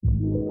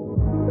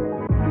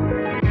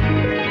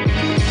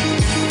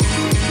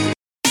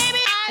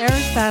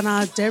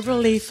Bana,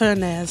 Deborra-lee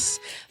Furness.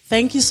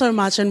 Thank you so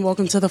much and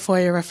welcome to the For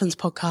Your Reference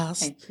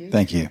podcast. Thank you.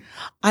 Thank you.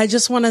 I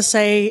just want to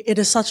say it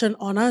is such an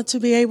honor to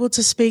be able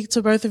to speak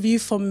to both of you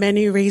for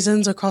many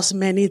reasons across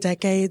many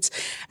decades.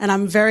 And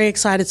I'm very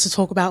excited to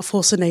talk about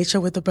Force of Nature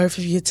with the both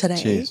of you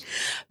today. Cheers.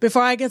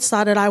 Before I get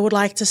started, I would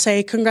like to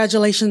say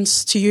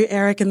congratulations to you,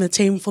 Eric, and the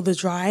team for The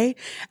Dry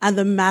and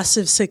the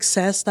massive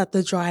success that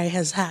The Dry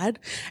has had.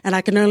 And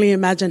I can only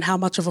imagine how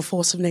much of a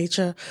Force of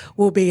Nature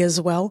will be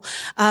as well.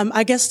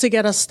 I guess to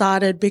get us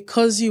started,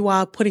 because you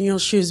are putting your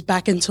shoes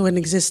back into an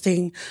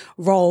existing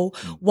role,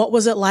 what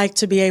was it like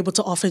to be able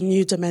to offer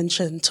new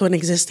dimension to an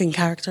existing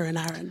character in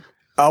Aaron?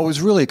 It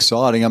was really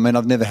exciting. I mean,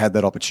 I've never had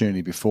that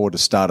opportunity before to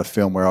start a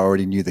film where I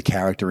already knew the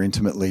character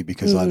intimately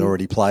because I'd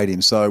already played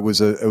him. So it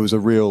was a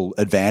real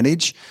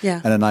advantage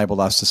and enabled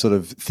us to sort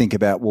of think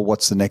about, well,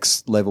 what's the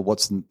next level?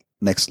 What's the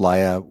next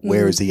layer?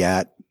 Where is he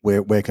at?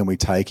 Where can we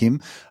take him?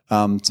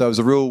 So it was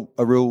a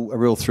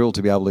real thrill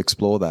to be able to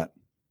explore that.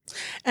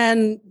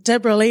 And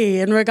Deborra-lee,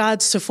 in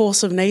regards to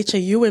Force of Nature,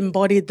 you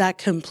embodied that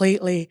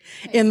completely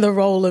in the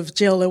role of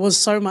Jill. It was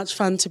so much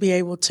fun to be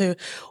able to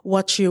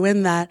watch you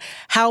in that.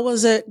 How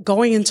was it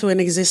going into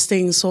an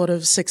existing sort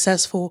of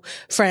successful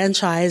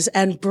franchise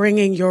and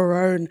bringing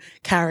your own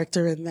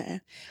character in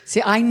there?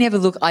 See, I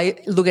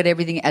look at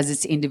everything as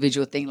its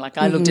individual thing. Like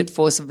I looked at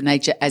Force of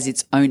Nature as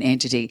its own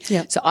entity.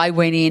 Yep. So I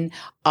went in,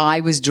 I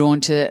was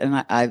drawn to,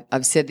 and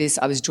I've said this,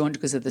 I was drawn to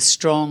because of the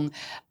strong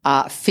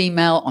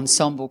female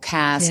ensemble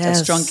cast of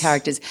strong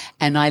characters.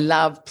 And I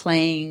love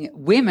playing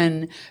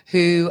women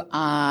who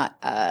are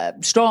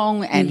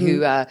strong and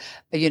who are,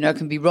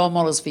 can be role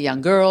models for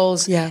young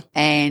girls. Yeah.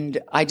 And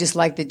I just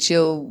like that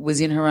Jill was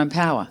in her own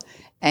power.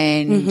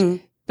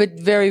 And but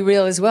very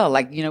real as well.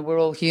 Like, we're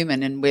all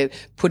human and we're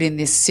put in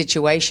this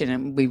situation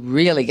and we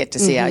really get to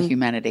see our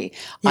humanity.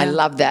 Yeah. I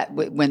love that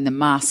when the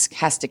mask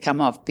has to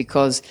come off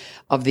because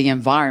of the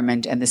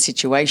environment and the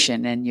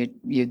situation and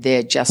you're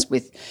there just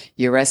with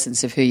your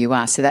essence of who you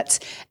are. So that's,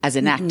 as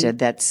an actor,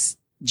 that's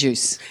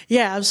juice.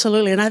 Yeah,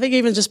 absolutely. And I think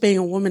even just being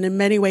a woman, in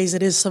many ways,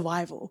 it is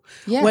survival.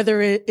 Yeah. Whether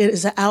it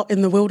is out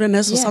in the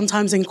wilderness or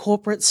sometimes in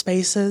corporate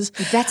spaces.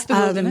 That's the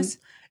wilderness.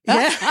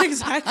 Yeah,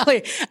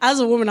 exactly. As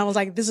a woman, I was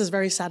like, this is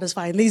very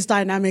satisfying. These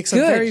dynamics are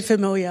very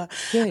familiar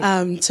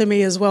to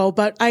me as well.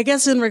 But I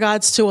guess in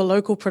regards to a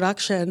local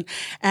production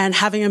and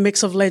having a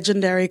mix of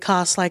legendary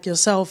casts like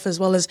yourself, as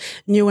well as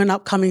new and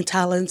upcoming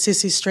talent,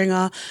 Sissy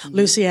Stringer,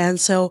 Lucy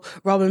Ansell,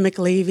 Robin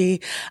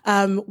McLeavy,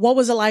 what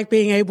was it like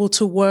being able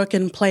to work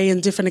and play in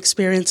different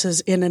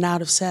experiences in and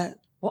out of set?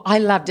 Well, I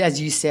loved,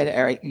 as you said,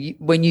 Eric,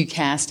 when you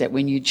cast it,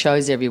 when you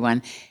chose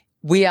everyone,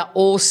 we are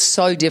all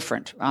so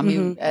different. I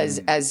mean,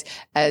 as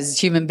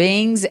human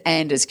beings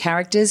and as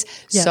characters.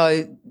 Yeah.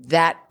 So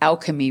that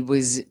alchemy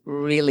was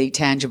really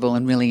tangible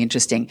and really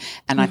interesting.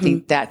 And I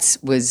think that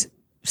was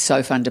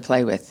so fun to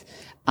play with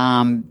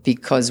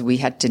because we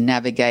had to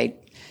navigate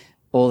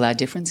all our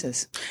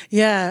differences.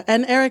 Yeah.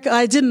 And Eric,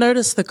 I did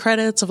notice the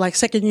credits of like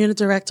second unit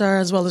director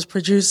as well as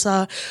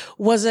producer.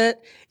 Was it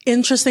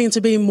interesting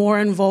to be more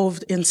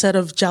involved instead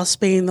of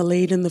just being the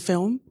lead in the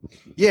film?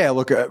 Yeah,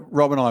 look,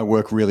 Rob and I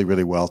work really,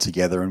 really well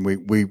together, and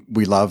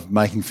we love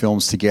making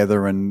films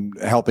together and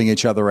helping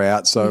each other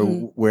out.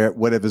 So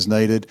whatever's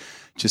needed,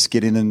 just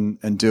get in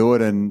and do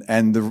it.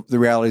 And the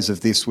realities of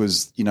this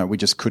was, we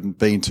just couldn't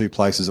be in two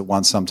places at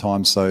once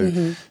sometimes.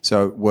 So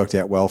so it worked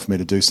out well for me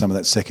to do some of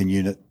that second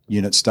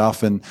unit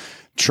stuff and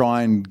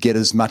try and get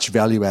as much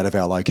value out of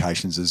our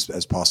locations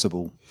as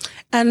possible.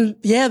 And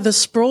yeah, the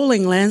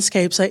sprawling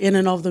landscapes are in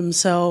and of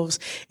themselves.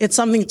 It's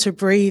something to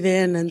breathe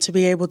in and to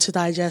be able to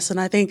digest.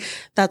 And I think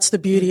that's the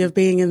beauty of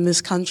being in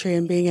this country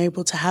and being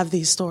able to have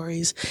these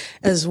stories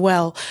as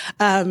well.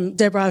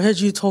 Deborah, I heard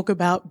you talk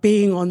about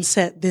being on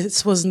set.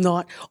 This was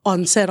not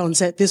on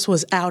set. This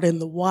was out in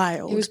the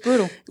wild. It was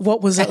brutal.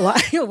 What was it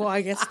like? Well,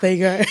 I guess there you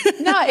go.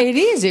 No, it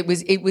is. It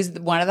was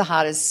one of the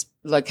hardest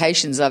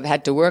locations I've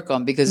had to work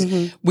on because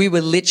we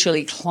were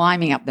literally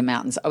climbing up the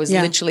mountains. I was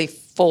literally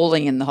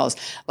falling in the holes.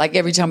 Like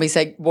every time we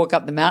say walk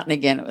up the mountain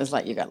again, it was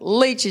like you got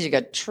leeches, you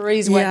got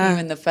trees whacking you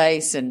in the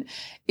face, and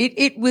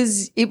it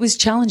was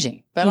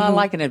challenging. But I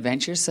like an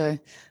adventure, so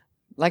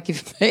like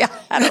if I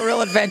had a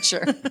real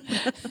adventure.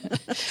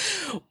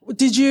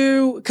 Did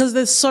you, because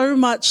there's so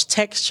much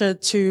texture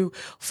to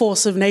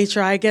Force of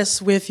Nature, I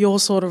guess with your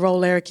sort of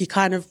role, Eric, you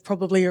kind of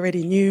probably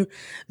already knew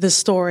the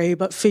story.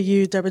 But for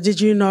you, Deborah,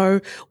 did you know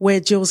where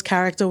Jill's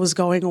character was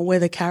going or where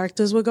the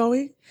characters were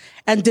going?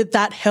 And did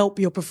that help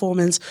your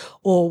performance,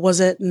 or was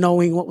it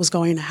knowing what was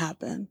going to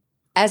happen?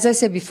 As I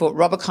said before,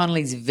 Robert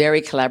Connolly's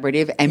very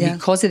collaborative, and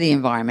because of the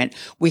environment,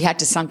 we had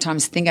to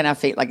sometimes think on our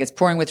feet, like it's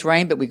pouring with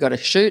rain, but we got to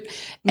shoot,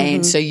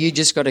 and so you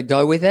just got to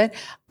go with it.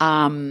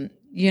 I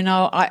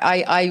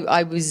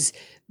was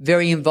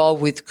very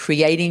involved with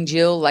creating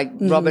Jill, like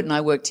Robert and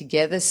I worked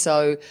together,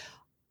 so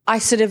I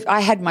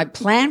had my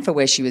plan for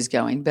where she was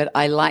going, but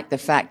I liked the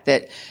fact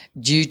that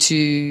due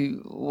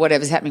to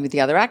whatever's happening with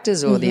the other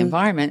actors or the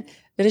environment,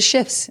 that it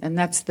shifts, and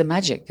that's the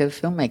magic of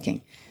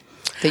filmmaking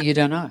that you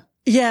don't know.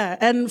 Yeah.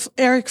 And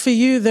Eric, for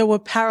you, there were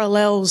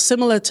parallels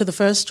similar to the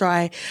first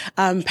try,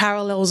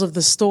 parallels of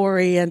the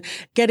story and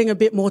getting a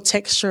bit more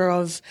texture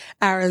of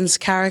Aaron's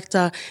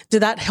character.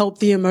 Did that help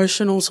the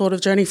emotional sort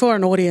of journey for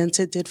an audience?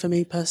 It did for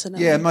me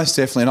personally. Yeah, most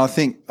definitely. And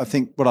I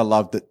think what I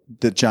loved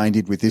that Jane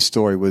did with this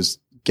story was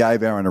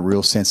gave Aaron a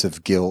real sense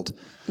of guilt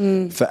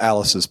for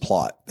Alice's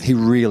plight. He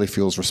really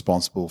feels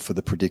responsible for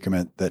the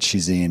predicament that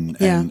she's in.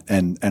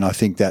 And I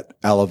think that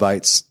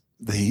elevates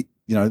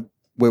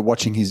we're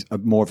watching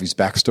more of his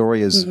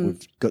backstory as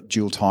we've got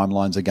dual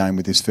timelines again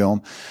with this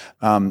film.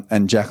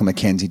 And Jacqueline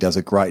McKenzie does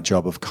a great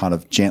job of kind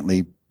of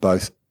gently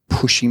both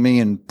pushing me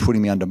and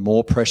putting me under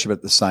more pressure, but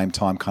at the same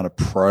time kind of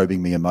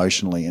probing me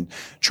emotionally and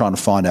trying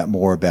to find out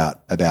more about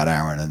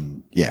Aaron.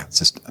 And yeah, it's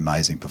just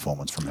amazing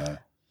performance from her.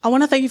 I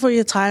want to thank you for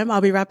your time.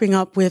 I'll be wrapping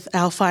up with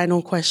our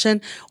final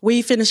question.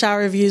 We finish our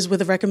reviews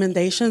with a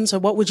recommendation. So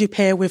what would you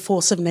pair with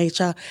Force of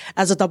Nature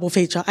as a double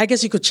feature? I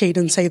guess you could cheat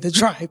and say The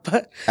Dry,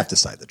 but... I have to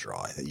say The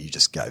Dry. You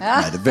just made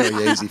it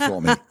very easy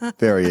for me.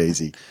 Very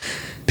easy.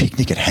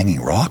 Picnic at Hanging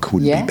Rock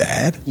wouldn't be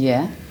bad.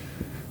 Yeah.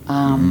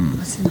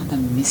 What's another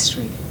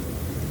mystery?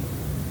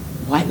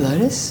 White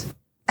Lotus?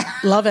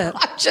 Love it.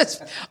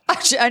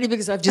 Only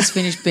because I've just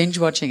finished binge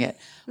watching it.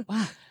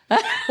 Wow.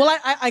 Well,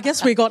 I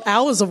guess we got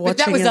hours of watching.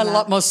 But that was a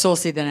lot more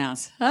saucy than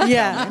ours.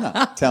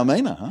 Yeah.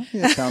 Talmina, huh?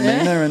 Yeah,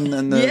 Talmina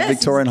and the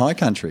Victorian High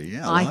Country.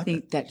 Yeah, I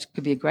think that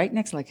could be a great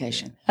next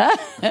location.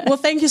 Well,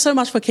 thank you so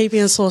much for keeping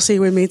it saucy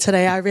with me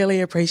today. I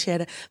really appreciate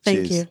it.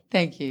 Thank you.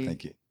 Thank you.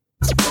 Thank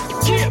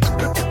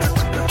you.